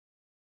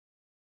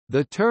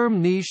The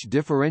term niche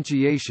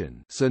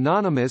differentiation,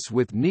 synonymous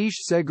with niche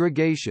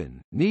segregation,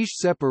 niche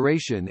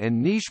separation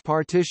and niche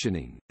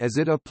partitioning, as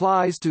it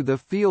applies to the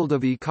field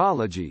of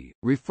ecology,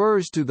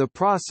 refers to the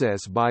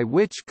process by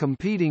which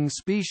competing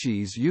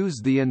species use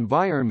the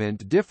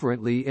environment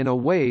differently in a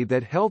way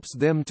that helps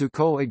them to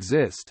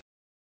coexist.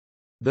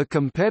 The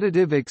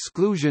competitive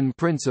exclusion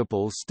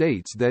principle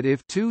states that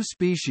if two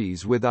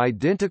species with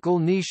identical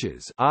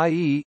niches,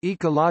 i.e.,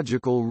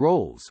 ecological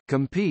roles,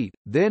 compete,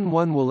 then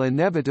one will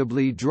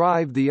inevitably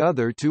drive the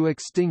other to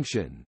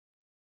extinction.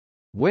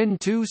 When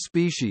two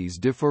species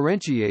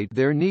differentiate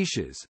their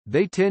niches,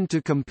 they tend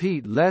to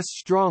compete less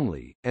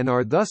strongly, and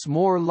are thus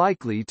more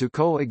likely to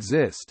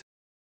coexist.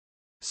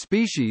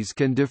 Species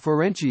can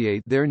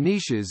differentiate their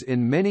niches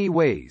in many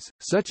ways,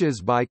 such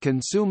as by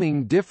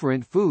consuming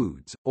different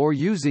foods, or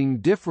using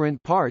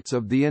different parts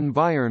of the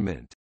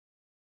environment.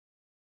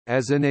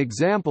 As an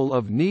example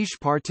of niche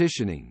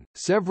partitioning,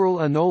 several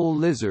anole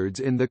lizards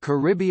in the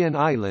Caribbean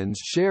islands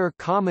share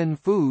common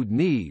food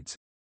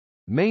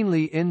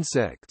needs—mainly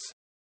insects.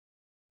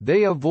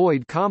 They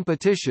avoid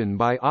competition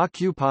by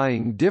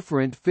occupying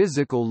different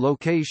physical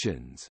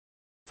locations.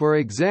 For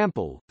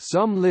example,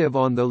 some live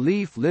on the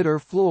leaf litter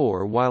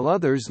floor while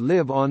others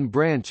live on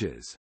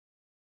branches.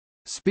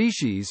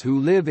 Species who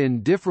live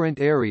in different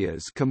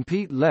areas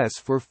compete less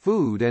for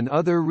food and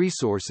other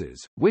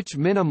resources, which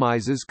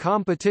minimizes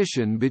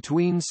competition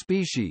between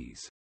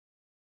species.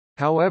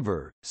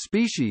 However,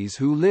 species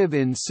who live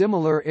in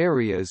similar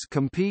areas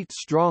compete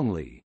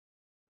strongly.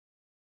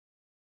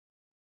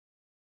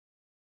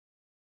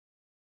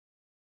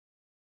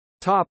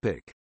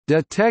 Topic: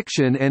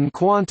 Detection and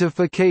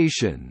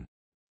quantification.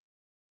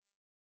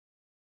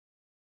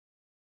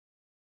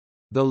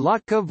 The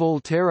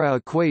Lotka-Volterra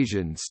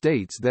equation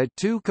states that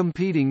two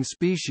competing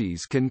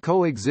species can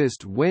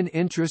coexist when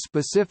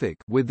intraspecific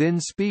within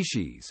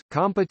species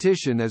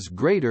competition is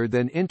greater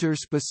than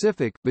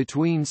interspecific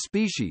between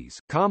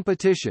species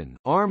competition.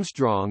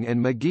 Armstrong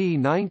and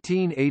McGee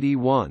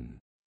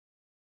 1981.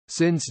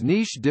 Since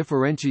niche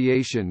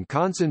differentiation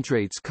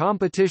concentrates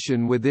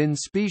competition within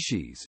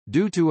species,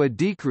 due to a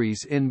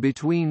decrease in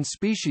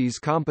between-species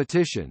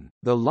competition,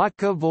 the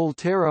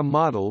Lotka-Volterra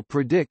model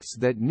predicts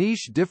that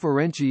niche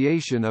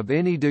differentiation of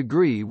any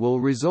degree will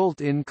result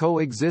in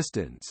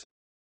coexistence.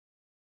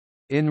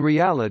 In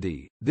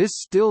reality, this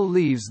still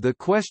leaves the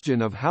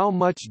question of how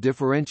much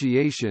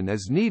differentiation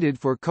is needed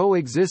for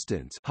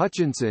coexistence.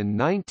 Hutchinson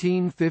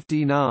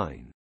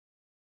 1959.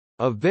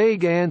 A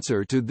vague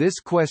answer to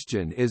this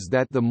question is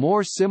that the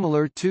more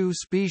similar two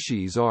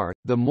species are,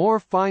 the more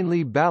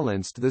finely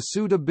balanced the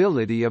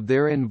suitability of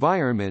their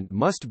environment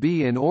must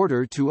be in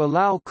order to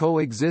allow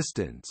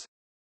coexistence.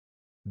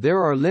 There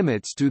are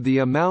limits to the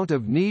amount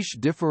of niche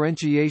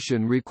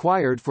differentiation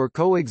required for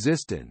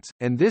coexistence,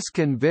 and this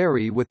can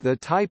vary with the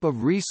type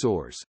of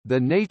resource, the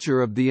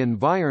nature of the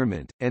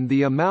environment, and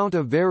the amount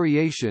of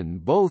variation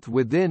both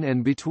within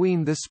and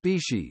between the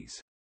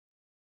species.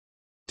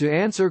 To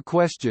answer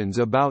questions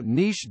about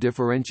niche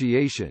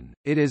differentiation,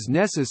 it is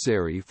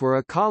necessary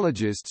for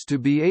ecologists to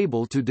be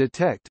able to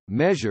detect,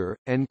 measure,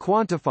 and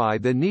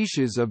quantify the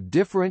niches of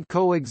different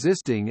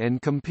coexisting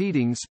and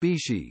competing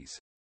species.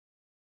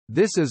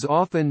 This is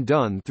often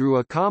done through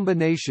a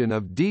combination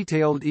of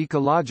detailed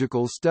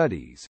ecological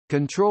studies,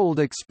 controlled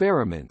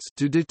experiments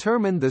to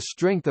determine the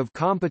strength of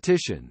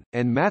competition,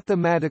 and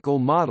mathematical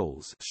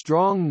models.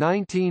 Strong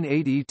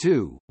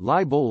 1982,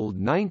 Leibold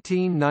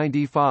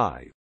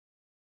 1995.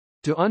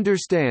 To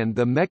understand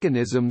the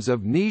mechanisms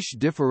of niche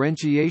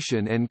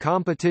differentiation and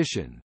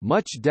competition,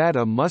 much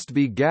data must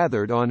be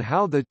gathered on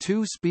how the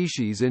two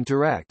species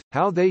interact,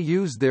 how they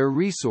use their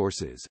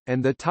resources,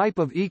 and the type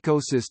of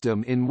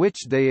ecosystem in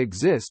which they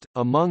exist,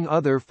 among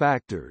other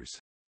factors.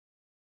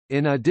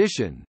 In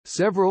addition,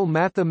 several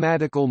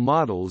mathematical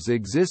models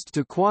exist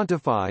to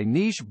quantify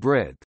niche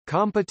breadth,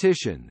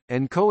 competition,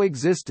 and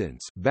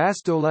coexistence.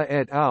 Bastola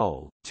et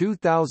al.,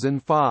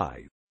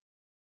 2005.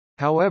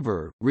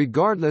 However,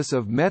 regardless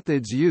of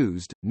methods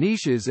used,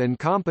 niches and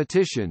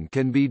competition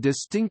can be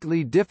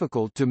distinctly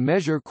difficult to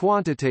measure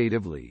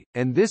quantitatively,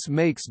 and this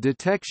makes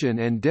detection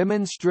and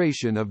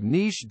demonstration of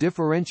niche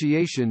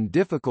differentiation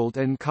difficult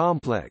and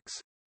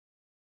complex.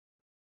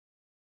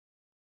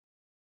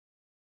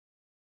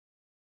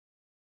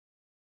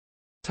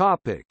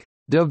 Topic: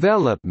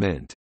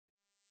 Development.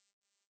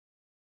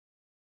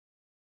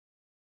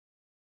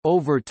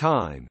 Over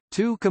time,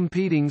 two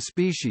competing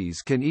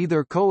species can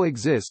either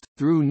coexist,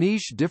 through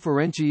niche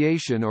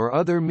differentiation or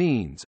other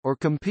means, or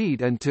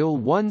compete until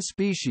one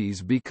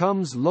species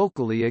becomes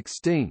locally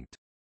extinct.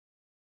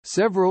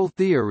 Several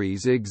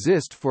theories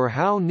exist for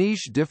how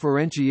niche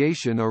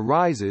differentiation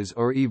arises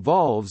or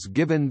evolves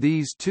given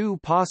these two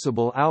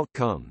possible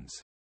outcomes.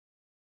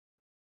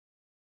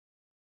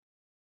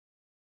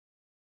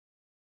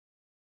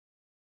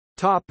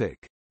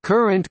 Topic: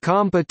 Current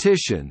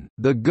competition,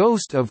 the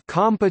ghost of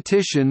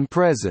competition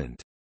present.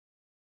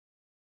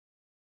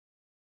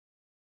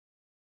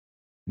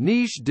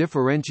 Niche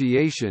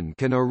differentiation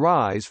can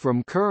arise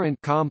from current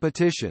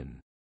competition.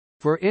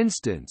 For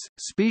instance,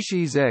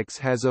 species X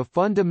has a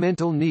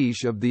fundamental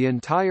niche of the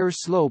entire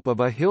slope of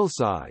a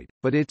hillside,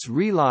 but its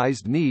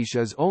realized niche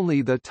is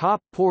only the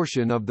top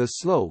portion of the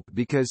slope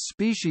because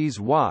species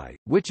Y,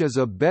 which is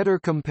a better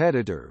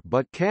competitor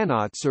but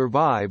cannot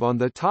survive on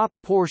the top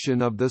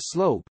portion of the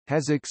slope,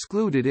 has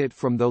excluded it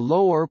from the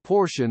lower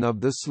portion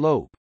of the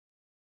slope.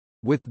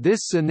 With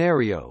this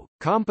scenario,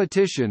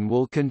 competition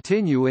will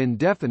continue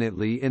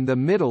indefinitely in the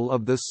middle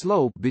of the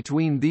slope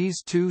between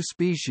these two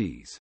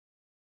species.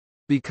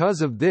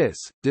 Because of this,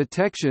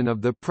 detection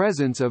of the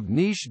presence of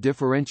niche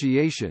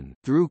differentiation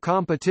through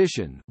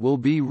competition will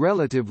be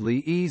relatively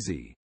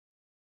easy.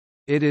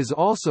 It is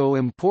also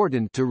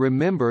important to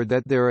remember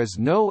that there is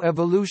no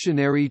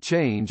evolutionary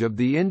change of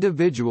the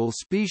individual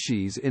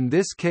species in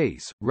this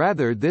case,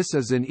 rather this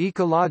is an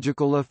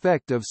ecological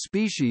effect of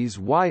species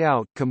Y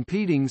out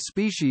competing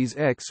species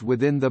X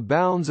within the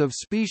bounds of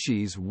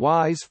species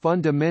Y's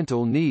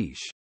fundamental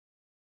niche.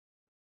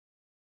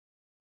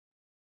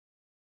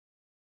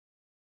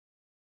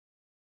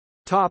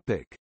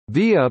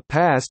 Via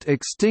past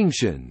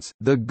extinctions,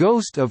 the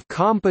ghost of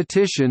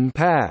competition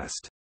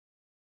past.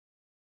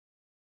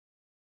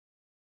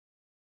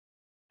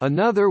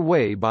 Another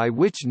way by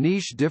which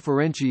niche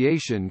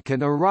differentiation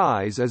can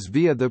arise is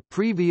via the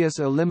previous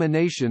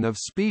elimination of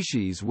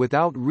species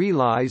without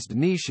realized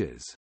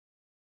niches.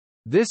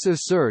 This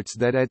asserts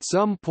that at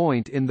some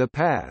point in the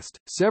past,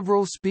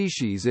 several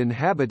species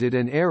inhabited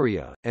an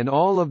area, and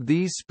all of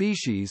these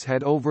species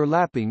had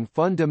overlapping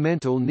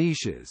fundamental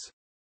niches.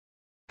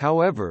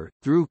 However,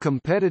 through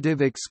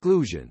competitive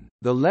exclusion,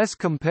 the less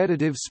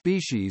competitive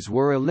species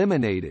were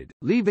eliminated,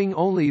 leaving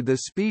only the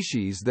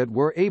species that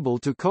were able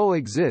to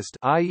coexist,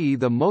 i.e.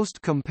 the most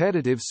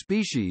competitive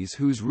species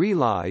whose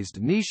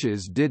realized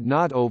niches did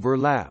not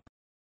overlap.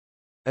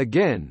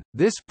 Again,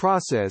 this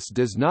process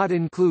does not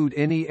include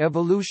any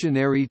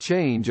evolutionary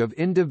change of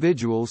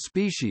individual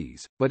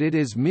species, but it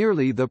is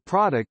merely the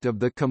product of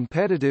the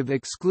competitive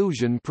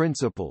exclusion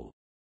principle.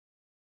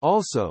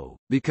 Also,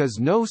 because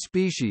no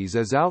species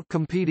is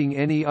outcompeting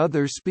any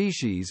other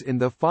species in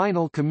the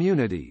final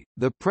community,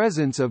 the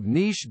presence of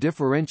niche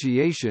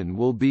differentiation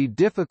will be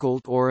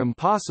difficult or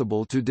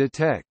impossible to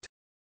detect.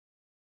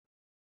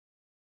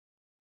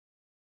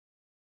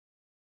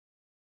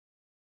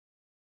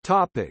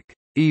 Topic: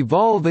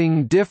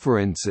 Evolving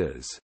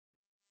differences.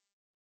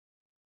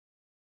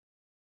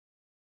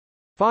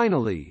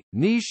 Finally,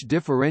 niche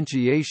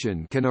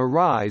differentiation can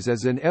arise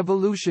as an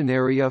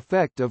evolutionary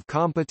effect of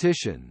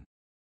competition.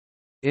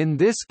 In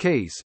this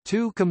case,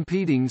 two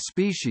competing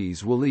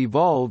species will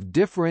evolve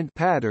different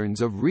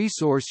patterns of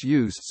resource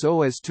use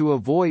so as to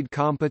avoid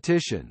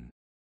competition.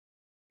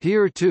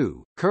 Here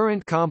too,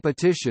 current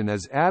competition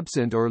is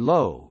absent or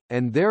low,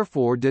 and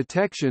therefore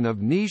detection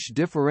of niche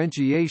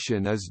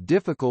differentiation is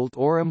difficult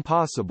or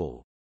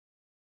impossible.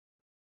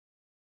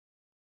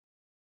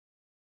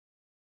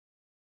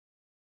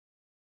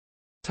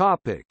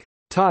 Topic: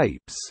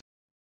 Types.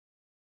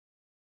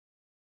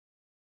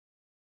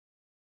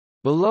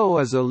 Below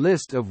is a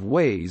list of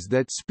ways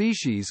that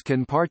species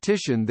can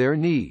partition their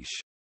niche.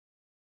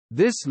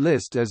 This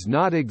list is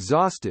not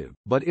exhaustive,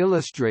 but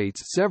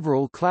illustrates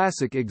several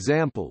classic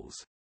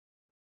examples.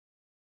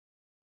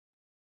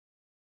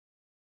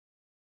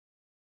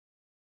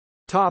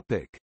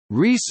 Topic: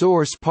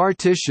 Resource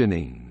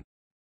partitioning.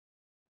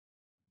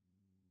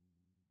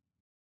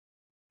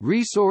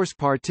 Resource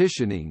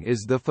partitioning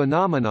is the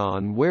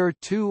phenomenon where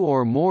two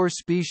or more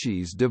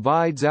species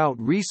divides out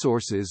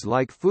resources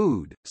like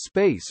food,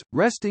 space,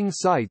 resting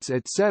sites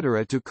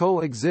etc. to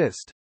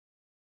coexist.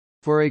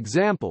 For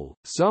example,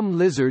 some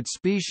lizard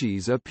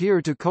species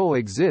appear to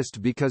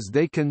coexist because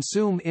they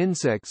consume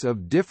insects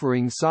of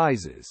differing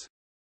sizes.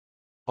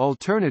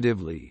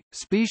 Alternatively,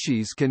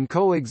 species can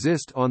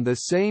coexist on the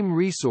same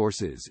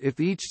resources if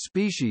each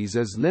species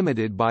is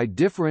limited by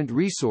different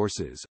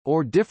resources,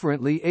 or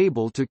differently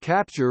able to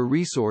capture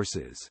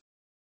resources.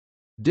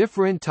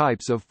 Different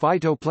types of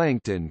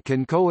phytoplankton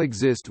can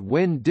coexist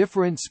when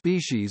different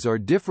species are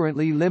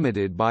differently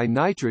limited by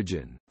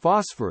nitrogen,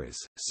 phosphorus,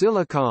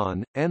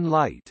 silicon, and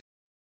light.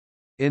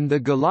 In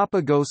the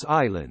Galapagos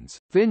Islands,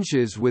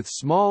 finches with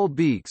small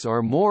beaks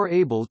are more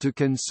able to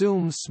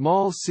consume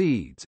small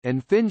seeds,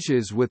 and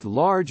finches with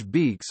large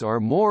beaks are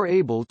more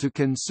able to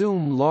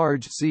consume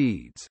large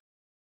seeds.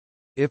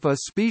 If a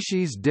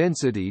species'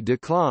 density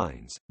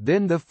declines,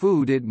 then the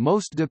food it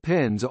most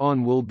depends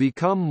on will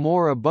become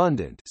more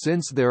abundant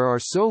since there are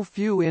so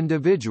few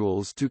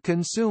individuals to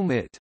consume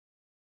it.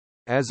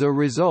 As a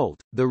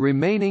result, the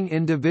remaining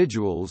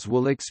individuals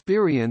will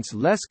experience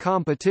less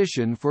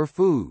competition for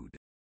food.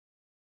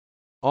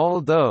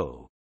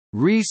 Although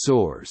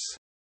resource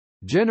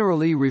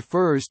generally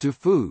refers to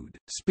food,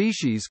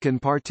 species can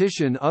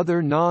partition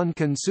other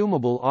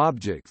non-consumable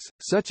objects,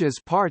 such as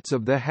parts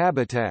of the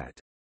habitat.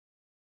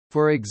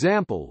 For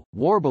example,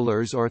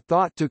 warblers are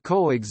thought to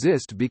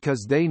coexist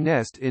because they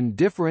nest in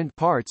different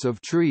parts of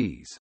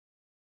trees.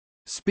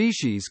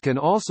 Species can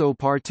also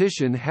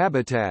partition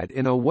habitat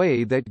in a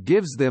way that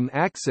gives them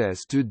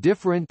access to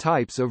different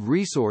types of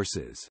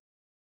resources.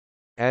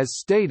 As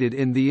stated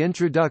in the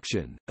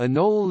introduction,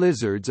 anole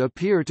lizards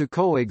appear to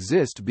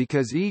coexist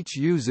because each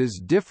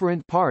uses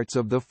different parts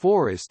of the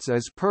forests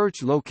as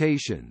perch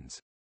locations.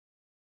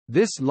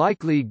 This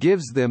likely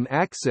gives them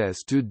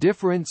access to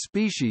different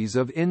species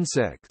of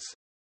insects.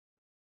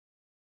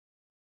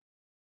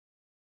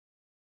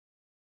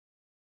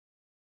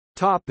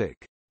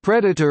 Topic: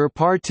 Predator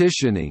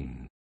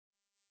partitioning.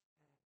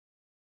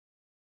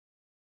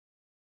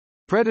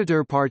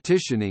 Predator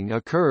partitioning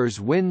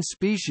occurs when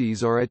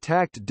species are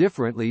attacked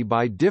differently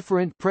by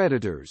different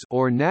predators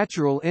or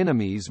natural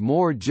enemies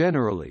more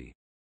generally.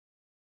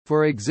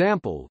 For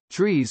example,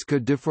 trees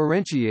could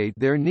differentiate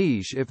their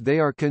niche if they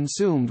are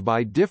consumed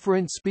by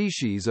different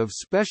species of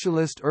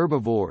specialist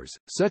herbivores,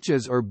 such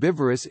as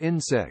herbivorous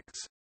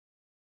insects.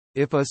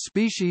 If a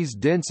species'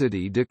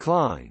 density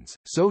declines,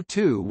 so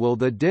too will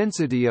the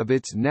density of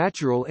its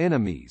natural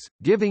enemies,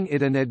 giving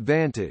it an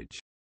advantage.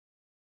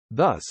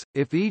 Thus,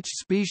 if each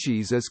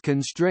species is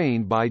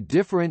constrained by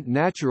different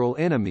natural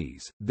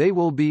enemies, they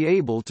will be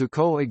able to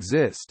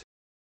coexist.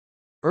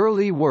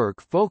 Early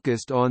work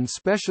focused on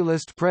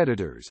specialist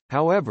predators,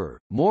 however,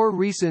 more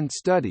recent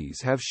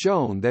studies have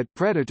shown that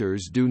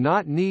predators do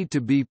not need to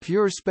be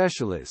pure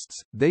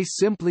specialists, they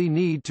simply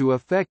need to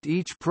affect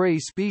each prey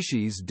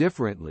species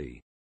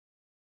differently.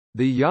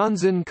 The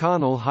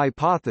Janssen-Connell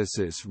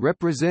hypothesis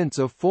represents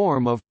a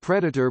form of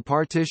predator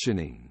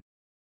partitioning.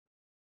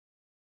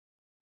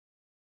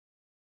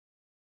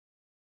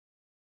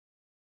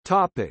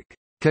 Topic: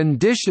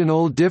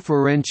 Conditional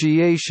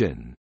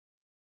differentiation.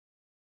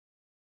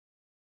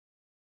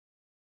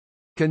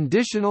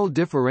 Conditional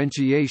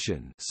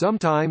differentiation,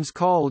 sometimes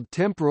called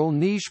temporal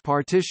niche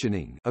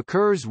partitioning,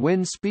 occurs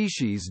when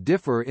species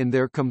differ in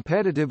their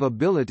competitive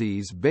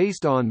abilities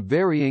based on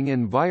varying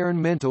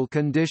environmental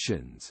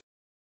conditions.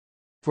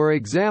 For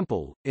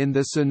example, in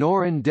the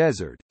Sonoran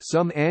Desert,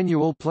 some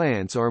annual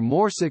plants are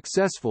more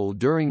successful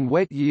during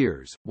wet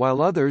years,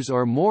 while others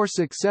are more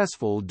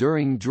successful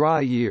during dry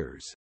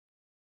years.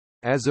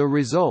 As a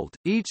result,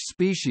 each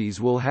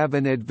species will have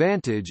an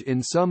advantage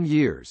in some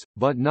years,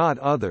 but not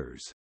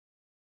others.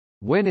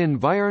 When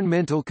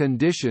environmental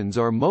conditions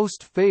are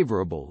most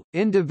favorable,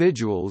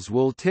 individuals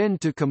will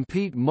tend to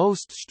compete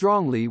most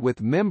strongly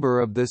with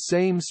members of the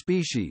same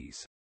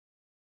species.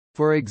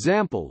 For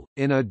example,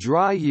 in a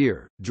dry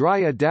year,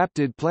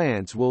 dry-adapted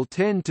plants will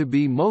tend to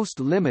be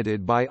most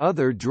limited by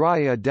other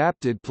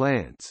dry-adapted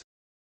plants.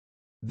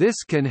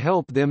 This can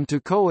help them to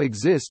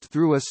coexist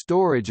through a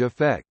storage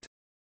effect.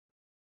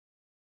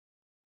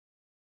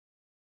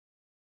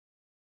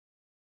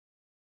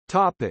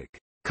 Topic: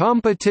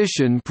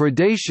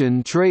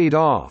 Competition-predation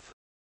trade-off.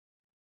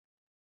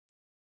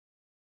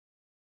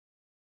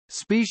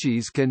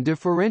 Species can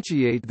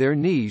differentiate their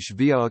niche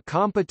via a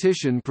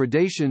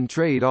competition-predation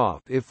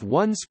trade-off if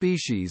one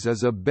species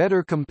is a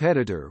better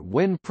competitor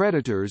when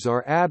predators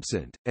are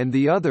absent, and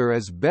the other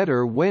is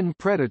better when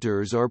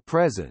predators are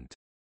present.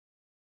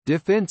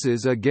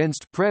 Defenses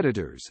against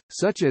predators,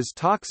 such as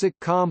toxic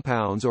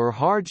compounds or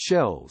hard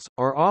shells,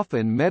 are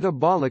often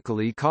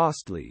metabolically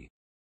costly.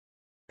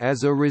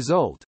 As a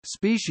result,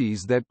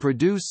 species that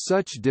produce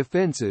such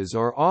defenses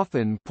are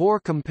often poor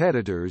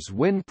competitors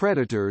when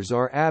predators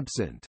are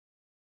absent.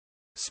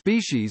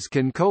 Species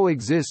can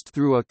coexist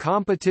through a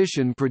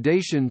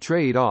competition-predation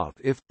trade-off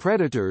if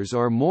predators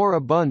are more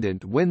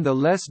abundant when the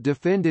less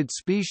defended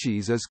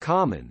species is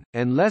common,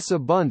 and less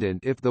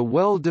abundant if the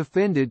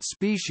well-defended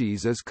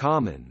species is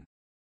common.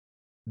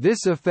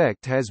 This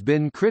effect has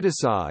been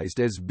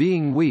criticized as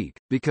being weak,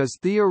 because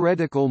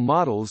theoretical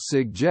models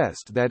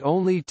suggest that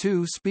only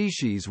two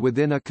species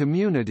within a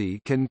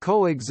community can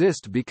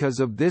coexist because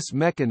of this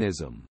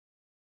mechanism.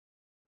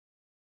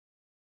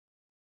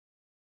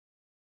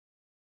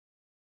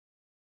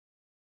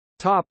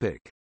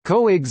 Topic: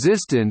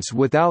 Coexistence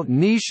without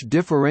niche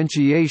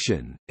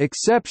differentiation,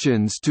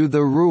 exceptions to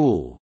the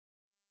rule.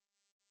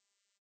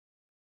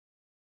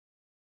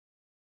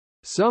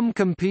 Some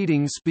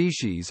competing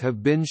species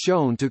have been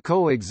shown to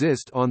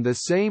coexist on the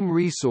same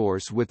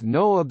resource with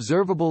no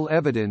observable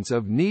evidence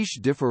of niche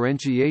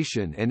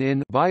differentiation and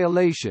in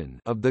violation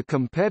of the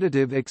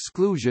competitive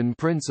exclusion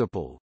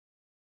principle.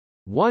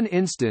 One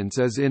instance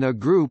is in a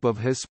group of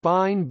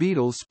Hispine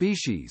beetle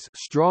species,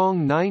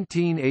 Strong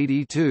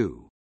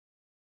 1982.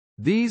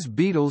 These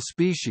beetle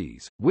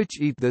species,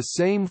 which eat the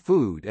same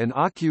food and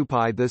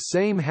occupy the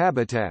same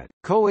habitat,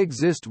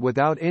 coexist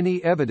without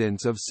any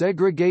evidence of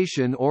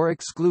segregation or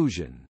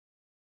exclusion.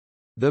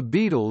 The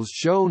beetles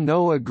show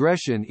no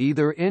aggression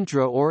either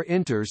intra or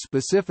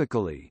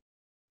inter-specifically.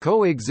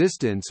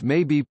 Coexistence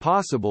may be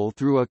possible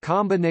through a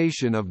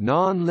combination of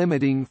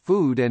non-limiting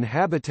food and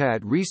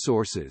habitat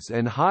resources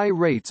and high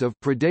rates of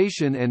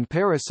predation and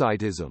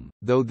parasitism,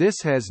 though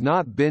this has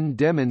not been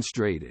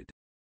demonstrated.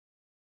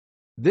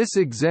 This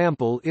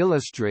example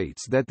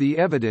illustrates that the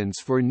evidence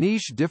for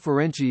niche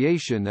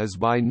differentiation is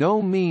by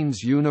no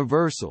means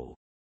universal.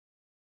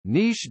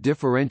 Niche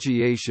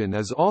differentiation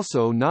is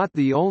also not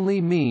the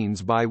only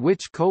means by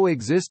which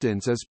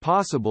coexistence is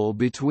possible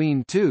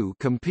between two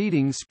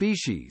competing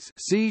species.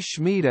 See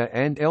Schmida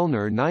and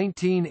Elner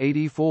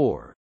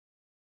 1984.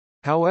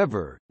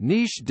 However,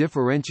 niche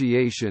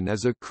differentiation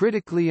is a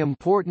critically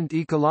important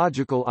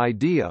ecological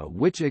idea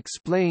which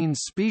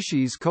explains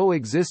species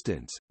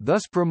coexistence,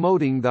 thus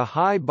promoting the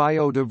high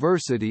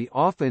biodiversity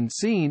often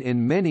seen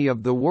in many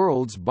of the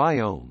world's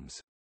biomes.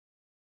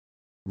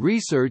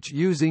 Research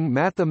using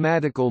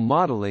mathematical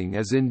modeling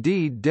is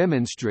indeed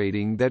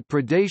demonstrating that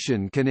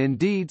predation can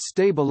indeed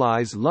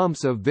stabilize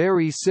lumps of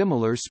very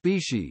similar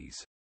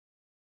species.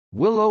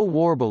 Willow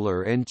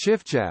warbler and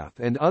chiffchaff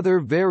and other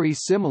very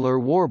similar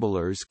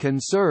warblers can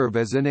serve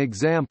as an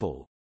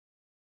example.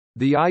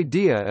 The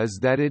idea is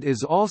that it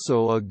is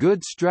also a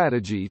good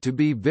strategy to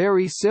be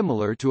very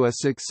similar to a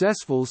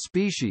successful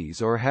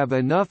species or have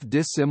enough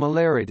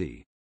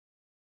dissimilarity.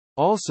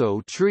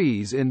 Also,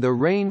 trees in the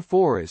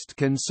rainforest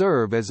can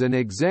serve as an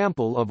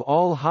example of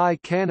all high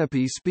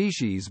canopy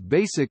species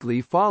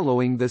basically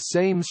following the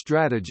same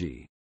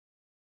strategy.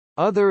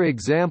 Other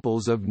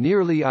examples of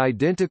nearly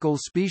identical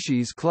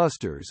species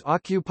clusters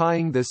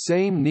occupying the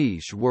same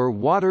niche were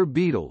water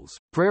beetles,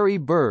 prairie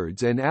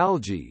birds, and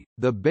algae.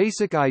 The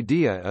basic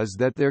idea is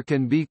that there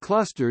can be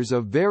clusters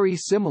of very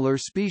similar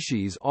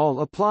species all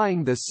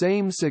applying the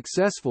same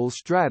successful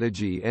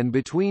strategy and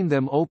between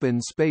them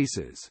open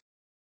spaces.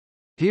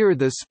 Here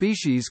the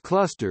species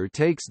cluster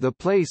takes the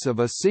place of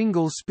a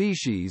single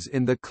species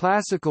in the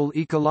classical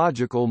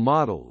ecological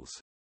models.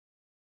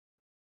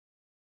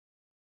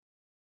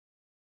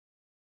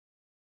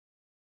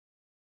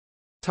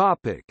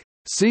 Topic.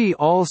 See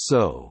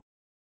also: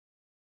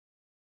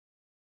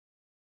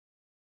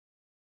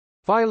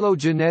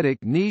 phylogenetic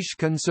niche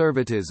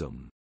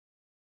conservatism.